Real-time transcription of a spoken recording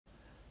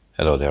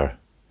Hello there.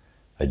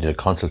 I did a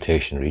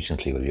consultation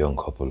recently with a young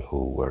couple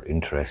who were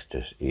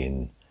interested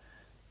in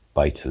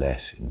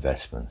buy-to-let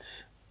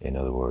investments. In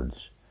other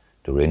words,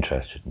 they were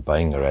interested in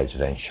buying a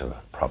residential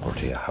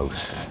property, a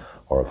house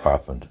or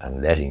apartment,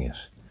 and letting it.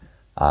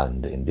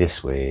 And in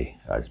this way,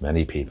 as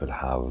many people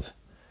have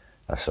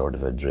a sort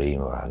of a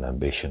dream or an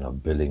ambition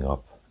of building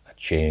up a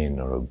chain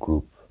or a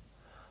group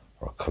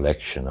or a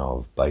collection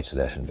of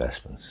buy-to-let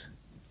investments.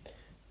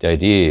 The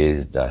idea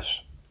is that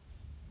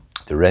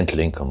the rental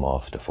income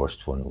of the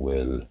first one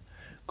will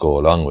go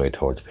a long way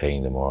towards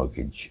paying the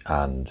mortgage,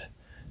 and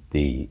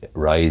the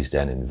rise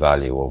then in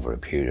value over a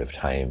period of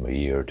time, a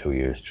year, 2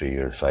 years, 3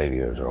 years, 5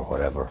 years, or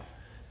whatever,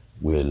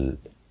 will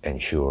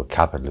ensure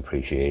capital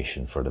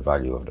appreciation for the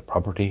value of the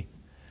property.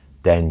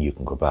 Then you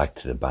can go back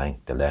to the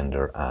bank, the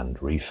lender, and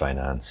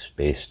refinance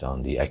based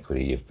on the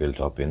equity you've built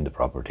up in the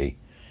property.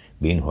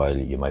 Meanwhile,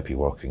 you might be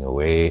working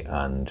away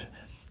and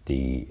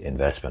the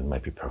investment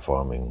might be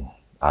performing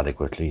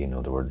adequately. In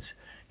other words,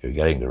 you're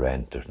getting the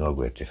rent, there's no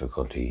great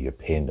difficulty, you're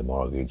paying the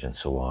mortgage and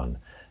so on.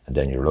 And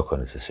then you're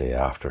looking to say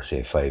after,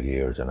 say, 5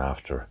 years and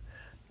after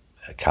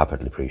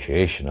capital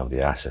appreciation of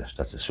the asset,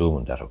 that's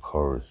assuming that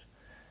occurs,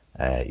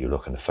 you're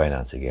looking to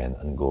finance again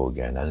and go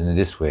again. And in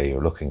this way,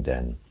 you're looking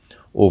then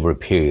over a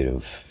period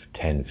of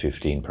 10,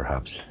 15,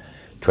 perhaps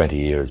 20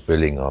 years,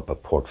 building up a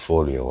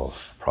portfolio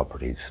of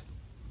properties,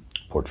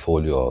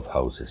 portfolio of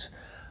houses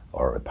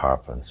or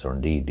apartments, or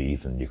indeed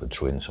even you could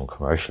throw in some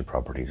commercial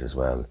properties as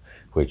well,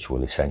 which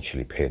will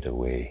essentially pay the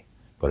way.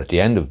 But at the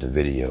end of the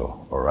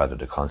video, or rather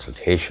the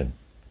consultation,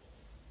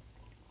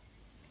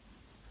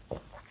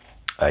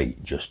 I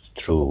just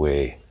threw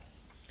away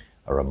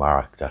a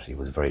remark that it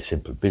was a very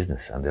simple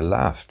business, and they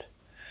laughed.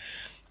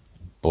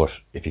 But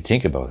if you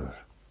think about it,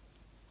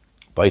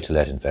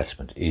 buy-to-let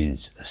investment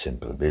is a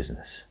simple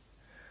business.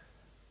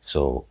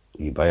 So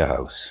you buy a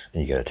house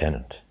and you get a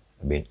tenant.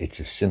 I mean, it's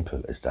as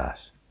simple as that.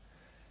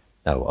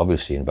 Now,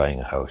 obviously, in buying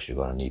a house, you're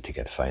going to need to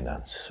get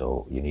finance.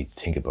 So you need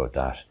to think about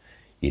that.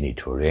 You need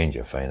to arrange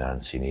your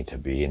finance. You need to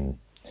be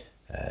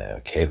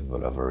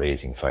capable of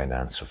raising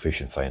finance,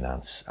 sufficient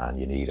finance, and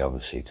you need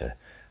obviously to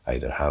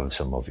either have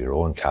some of your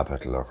own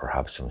capital or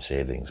perhaps some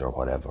savings or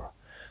whatever.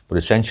 But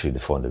essentially, the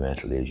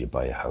fundamental is you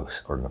buy a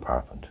house or an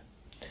apartment.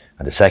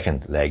 And the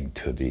second leg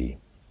to the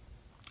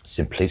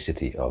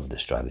simplicity of the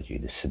strategy,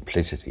 the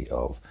simplicity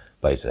of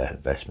buy-to-let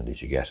investment,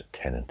 is you get a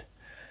tenant.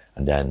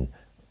 And then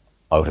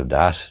out of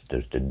that,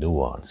 there's the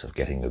nuance of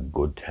getting a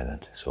good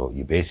tenant. So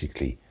you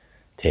basically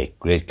take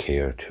great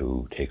care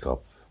to take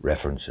up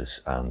references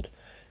and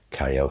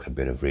carry out a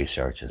bit of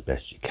research as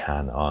best you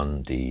can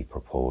on the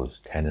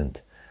proposed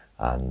tenant,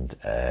 and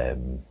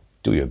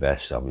do your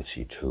best,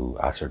 obviously, to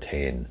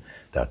ascertain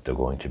that they're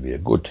going to be a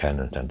good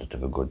tenant and that they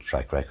have a good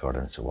track record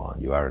and so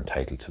on. You are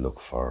entitled to look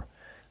for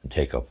and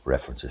take up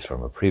references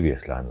from a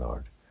previous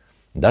landlord.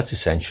 And that's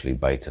essentially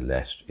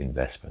buy-to-let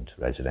investment,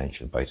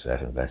 residential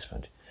buy-to-let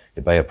investment.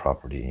 You buy a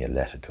property and you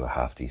let it to a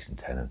half-decent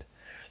tenant.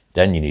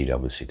 Then you need,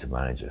 obviously, to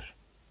manage it.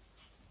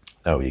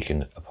 Now, you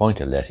can appoint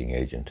a letting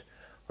agent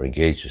or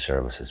engage the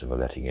services of a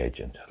letting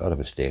agent. A lot of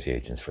estate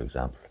agents, for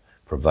example,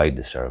 provide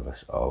the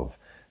service of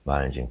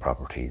managing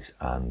properties,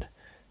 and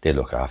they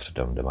look after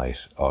them. They might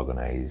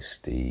organise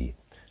the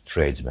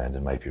tradesmen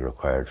that might be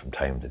required from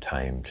time to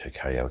time to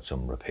carry out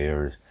some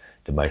repairs.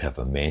 They might have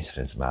a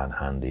maintenance man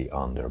handy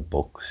on their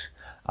books,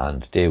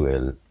 and they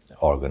will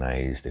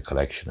organise the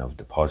collection of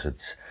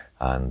deposits,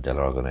 and they'll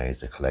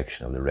organise the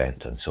collection of the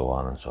rent and so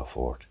on and so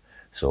forth.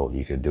 So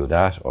you can do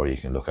that, or you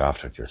can look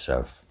after it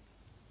yourself.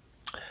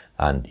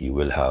 And you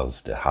will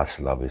have the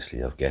hassle,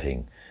 obviously, of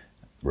getting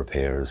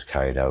repairs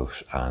carried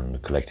out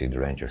and collecting the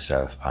rent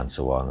yourself and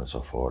so on and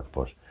so forth.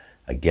 But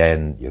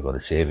again, you're going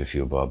to save a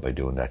few bob by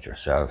doing that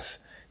yourself.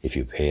 If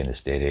you pay an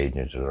estate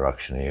agent or an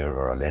auctioneer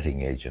or a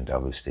letting agent,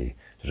 obviously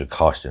there's a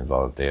cost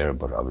involved there,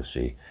 but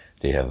obviously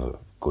they have a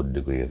good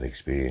degree of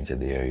experience in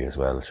the area as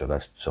well. So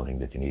that's something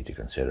that you need to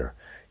consider.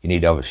 You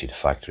need obviously to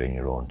factor in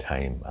your own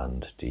time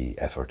and the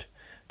effort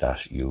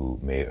that you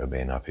may or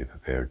may not be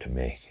prepared to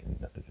make.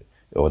 In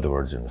other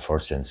words, in the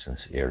first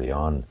instance, early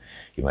on,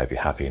 you might be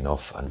happy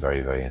enough and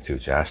very, very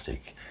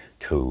enthusiastic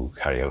to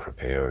carry out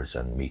repairs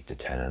and meet the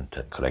tenant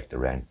and collect the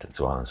rent and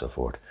so on and so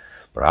forth.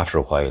 But after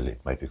a while, it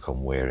might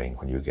become wearing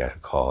when you get a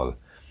call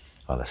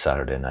on a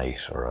Saturday night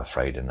or a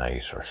Friday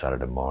night or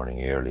Saturday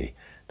morning early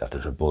that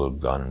there's a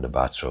bulb gone in the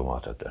bathroom, or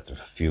that there's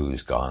a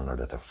fuse gone, or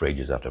that the fridge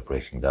is after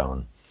breaking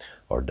down,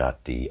 or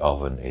that the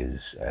oven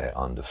is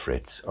on the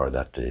fritz, or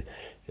that the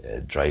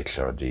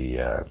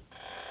the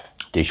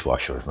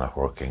dishwasher is not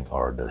working,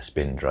 or the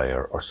spin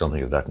dryer, or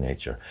something of that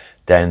nature.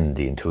 Then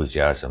the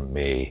enthusiasm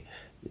may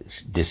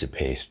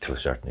dissipate to a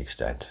certain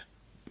extent.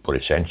 But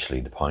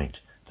essentially the point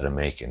that I'm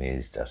making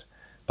is that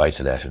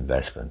buy-to-let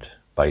investment,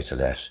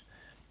 buy-to-let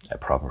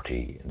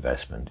property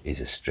investment is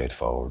a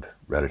straightforward,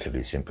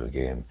 relatively simple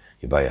game.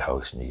 You buy a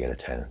house and you get a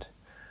tenant.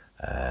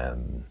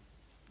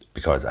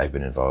 Because I've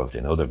been involved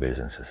in other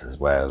businesses as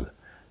well.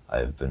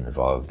 I've been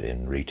involved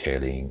in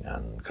retailing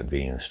and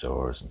convenience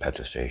stores and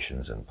petrol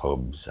stations and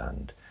pubs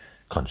and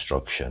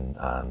construction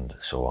and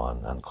so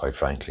on. And quite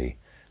frankly,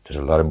 there's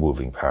a lot of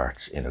moving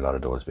parts in a lot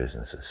of those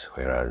businesses,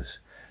 whereas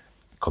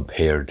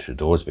compared to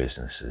those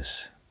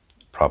businesses,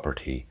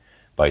 property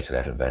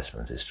buy-to-let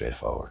investment is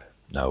straightforward.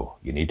 Now,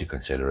 you need to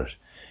consider it.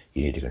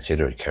 You need to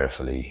consider it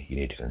carefully. You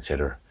need to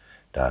consider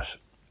that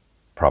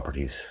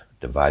properties,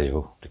 the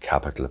value, the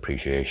capital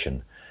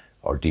appreciation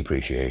or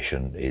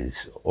depreciation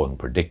is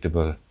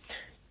unpredictable.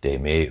 They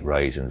may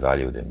rise in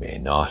value, they may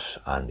not.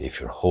 And if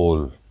your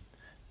whole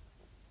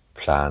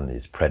plan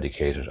is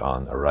predicated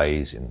on a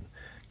rise in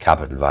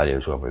capital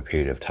values over a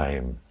period of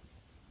time,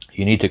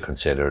 you need to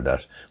consider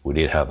that we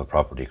did have a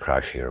property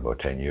crash here about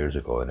 10 years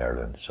ago in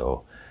Ireland.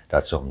 So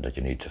that's something that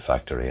you need to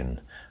factor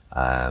in.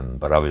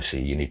 But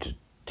obviously you need to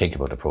think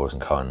about the pros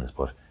and cons.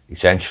 But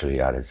essentially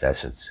at its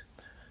essence,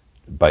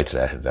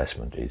 buy-to-let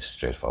investment is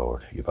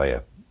straightforward. You buy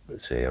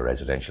say a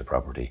residential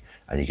property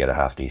and you get a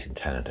half decent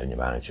tenant and you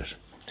manage it.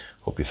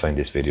 Hope you find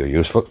this video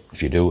useful.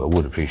 If you do, I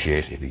would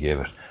appreciate if you gave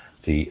it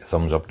the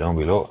thumbs up down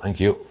below.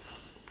 Thank you.